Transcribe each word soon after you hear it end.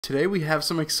Today we have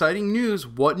some exciting news.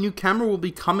 What new camera will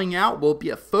be coming out? Will it be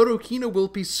a Photokina? Will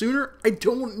it be sooner? I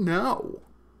don't know.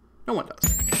 No one does.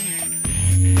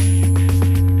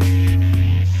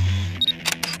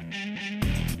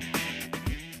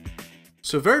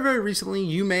 So very recently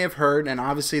you may have heard, and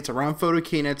obviously it's around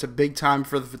Photokina, it's a big time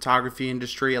for the photography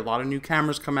industry, a lot of new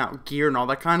cameras come out, gear and all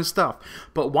that kind of stuff.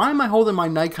 But why am I holding my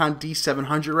Nikon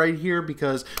D700 right here?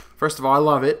 Because first of all, I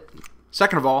love it.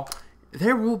 Second of all,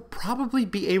 there will probably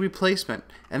be a replacement,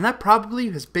 and that probably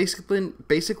has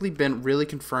basically been really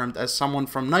confirmed as someone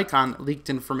from Nikon leaked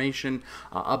information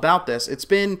about this. It's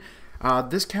been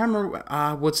this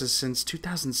camera, what's this, since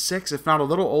 2006, if not a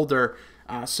little older.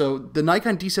 So the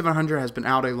Nikon D700 has been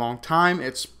out a long time.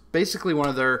 It's basically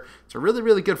it's a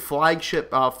really good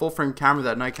flagship full-frame camera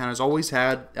that Nikon has always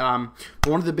had.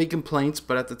 One of the big complaints,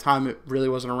 but at the time it really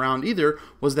wasn't around either,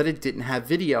 was that it didn't have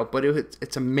video. But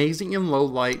it's amazing in low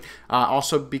light,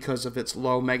 also because of its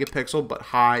low megapixel but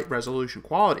high resolution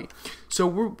quality. So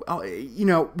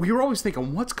we were always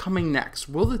thinking, what's coming next?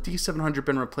 Will the D700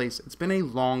 been replaced? It's been a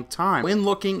long time. In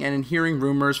looking and in hearing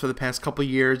rumors for the past couple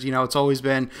years, it's always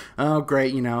been, oh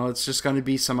great, it's just going to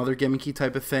be some other gimmicky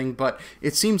type of thing. But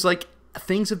it seems like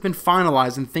things have been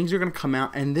finalized and things are going to come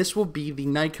out, and this will be the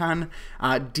Nikon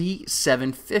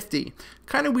D750.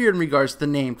 Kind of weird in regards to the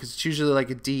name, because it's usually like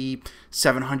a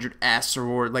D700S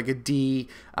or like a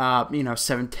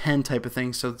D710 type of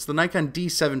thing. So it's the Nikon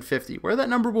D750. Where that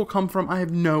number will come from, I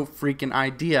have no freaking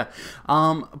idea.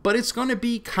 But it's going to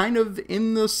be kind of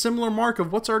in the similar mark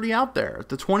of what's already out there.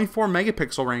 The 24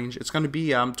 megapixel range, it's going to be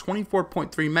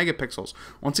 24.3 megapixels.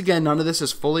 Once again, none of this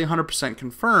is fully 100%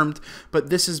 confirmed, but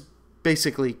this is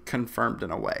basically confirmed in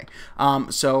a way.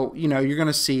 So you're going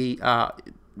to see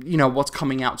what's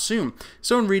coming out soon.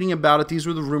 So in reading about it, these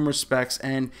were the rumor specs,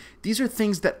 and these are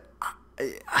things that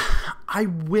I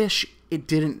wish it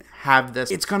didn't have this.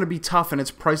 It's going to be tough, and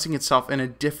it's pricing itself in a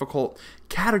difficult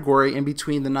category in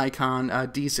between the Nikon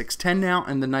D610 now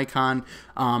and the Nikon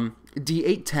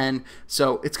D810.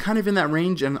 So it's kind of in that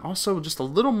range, and also just a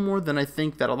little more than I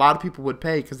think that a lot of people would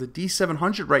pay, because the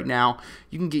D700 right now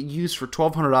you can get used for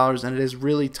 $1,200, and it is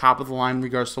really top of the line in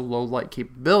regards to low light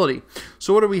capability.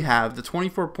 So what do we have? The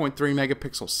 24.3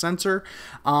 megapixel sensor,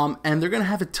 and they're going to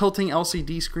have a tilting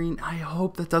LCD screen. I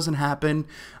hope that doesn't happen,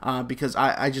 because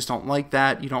I just don't like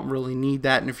that. You don't really need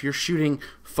that, and if you're shooting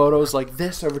photos like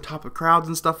this over top of crowds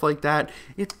and stuff like that,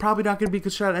 it's probably not going to be a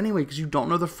good shot anyway, because you don't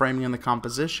know the framing and the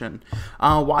composition.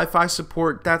 Wi-Fi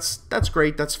support, that's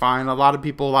great, that's fine. A lot of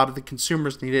the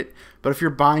consumers need it, but if you're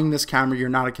buying this camera, you're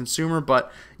not a consumer.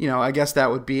 But I guess that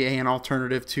would be an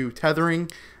alternative to tethering,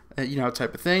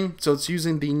 type of thing. So it's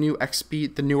using the newer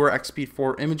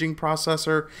XP4 imaging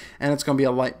processor, and it's going to be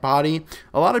a light body.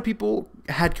 A lot of people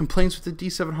had complaints with the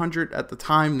D700 at the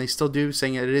time, they still do,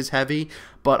 saying it is heavy,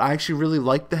 but I actually really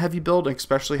like the heavy build,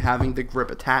 especially having the grip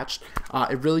attached.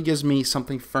 It really gives me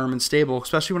something firm and stable,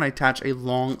 especially when I attach a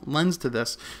long lens to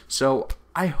this. So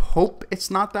I hope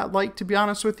it's not that light, to be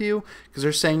honest with you, because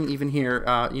they're saying even here,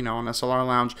 on SLR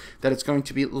Lounge, that it's going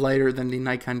to be lighter than the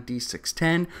Nikon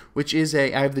D610, which is I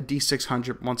have the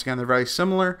D600. Once again, they're very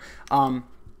similar.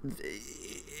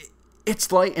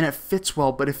 It's light and it fits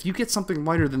well, but if you get something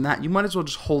lighter than that, you might as well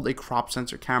just hold a crop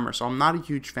sensor camera. So I'm not a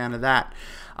huge fan of that.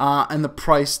 And the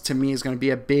price to me is going to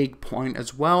be a big point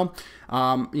as well.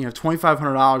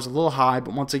 $2,500, a little high,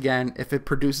 but once again, if it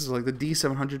produces like the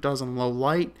D700 does in low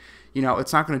light,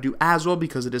 it's not going to do as well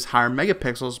because it is higher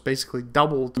megapixels, basically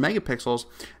double the megapixels.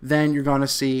 Then you're going to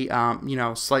see,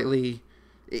 slightly.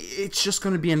 It's just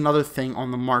going to be another thing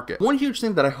on the market. One huge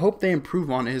thing that I hope they improve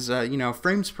on is,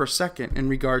 frames per second in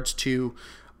regards to,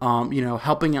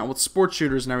 helping out with sports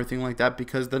shooters and everything like that,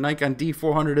 because the Nikon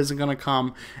D400 isn't going to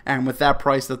come, and with that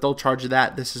price that they'll charge you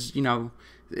that, this is,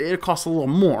 it costs a little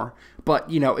more, but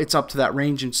it's up to that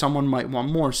range, and someone might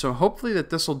want more. So hopefully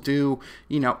that this will do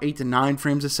 8 to 9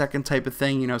 frames a second type of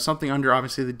thing, something under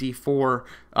obviously the D4,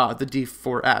 the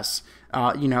D4S.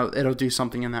 It'll do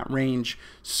something in that range.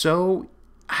 So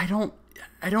I don't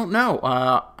know.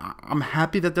 I'm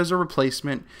happy that there's a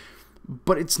replacement,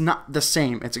 but it's not the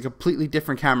same. It's a completely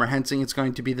different camera, hence it's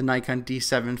going to be the Nikon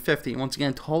D750. Once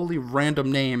again, totally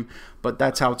random name, but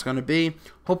that's how it's going to be.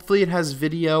 Hopefully it has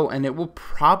video, and it will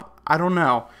I don't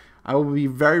know. I will be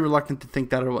very reluctant to think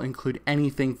that it will include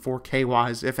anything 4K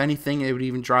wise. If anything, it would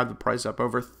even drive the price up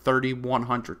over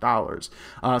 $3,100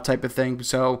 type of thing.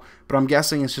 So, but I'm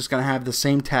guessing it's just going to have the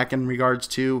same tech in regards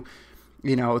to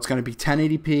You know, it's going to be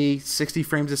 1080p, 60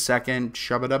 frames a second,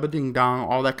 shabba-dabba-ding-dong,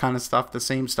 all that kind of stuff, the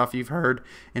same stuff you've heard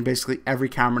in basically every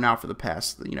camera now for the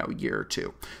past, you know, year or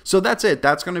two. So that's it.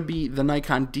 That's going to be the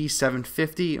Nikon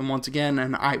D750. And once again,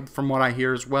 and from what I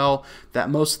hear as well,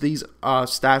 that most of these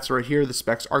stats right here, the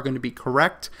specs are going to be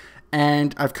correct.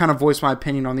 And I've kind of voiced my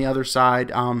opinion on the other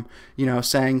side, you know,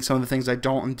 saying some of the things I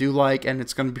don't and do like, and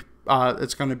it's going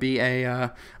to be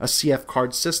a CF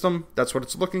card system. That's what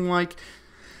it's looking like.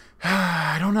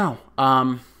 I don't know.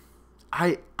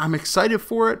 I'm excited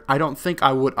for it. I don't think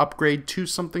I would upgrade to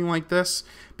something like this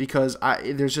because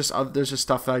there's just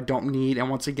stuff that I don't need. And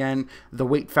once again, the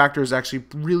weight factor is actually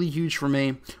really huge for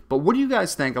me. But what do you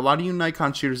guys think? A lot of you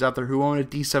Nikon shooters out there who own a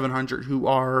D700 who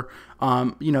are,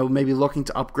 you know, maybe looking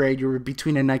to upgrade. You're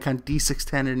between a Nikon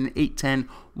D610 and an 810.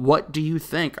 What do you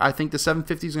think? I think the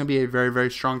 750 is going to be a very, very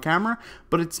strong camera,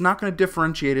 but it's not going to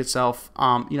differentiate itself,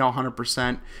 you know,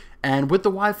 100%. And with the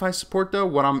Wi-Fi support, though,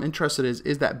 what I'm interested in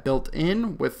is that built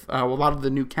in with a lot of the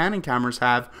new Canon cameras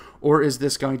have, or is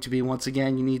this going to be, once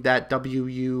again, you need that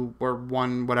WU or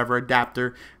whatever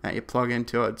adapter that you plug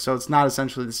into it. So it's not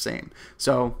essentially the same.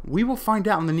 So we will find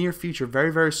out in the near future,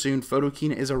 very, very soon.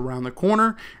 Photokina is around the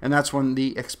corner, and that's when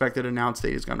the expected announce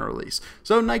date is going to release.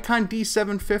 So Nikon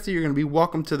D750, you're going to be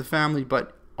welcome to the family,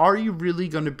 but are you really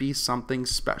going to be something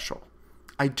special?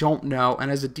 I don't know.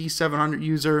 And as a D700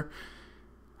 user,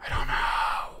 I don't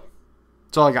know.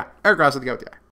 That's all I got. Eric Rossi, the Go Guy.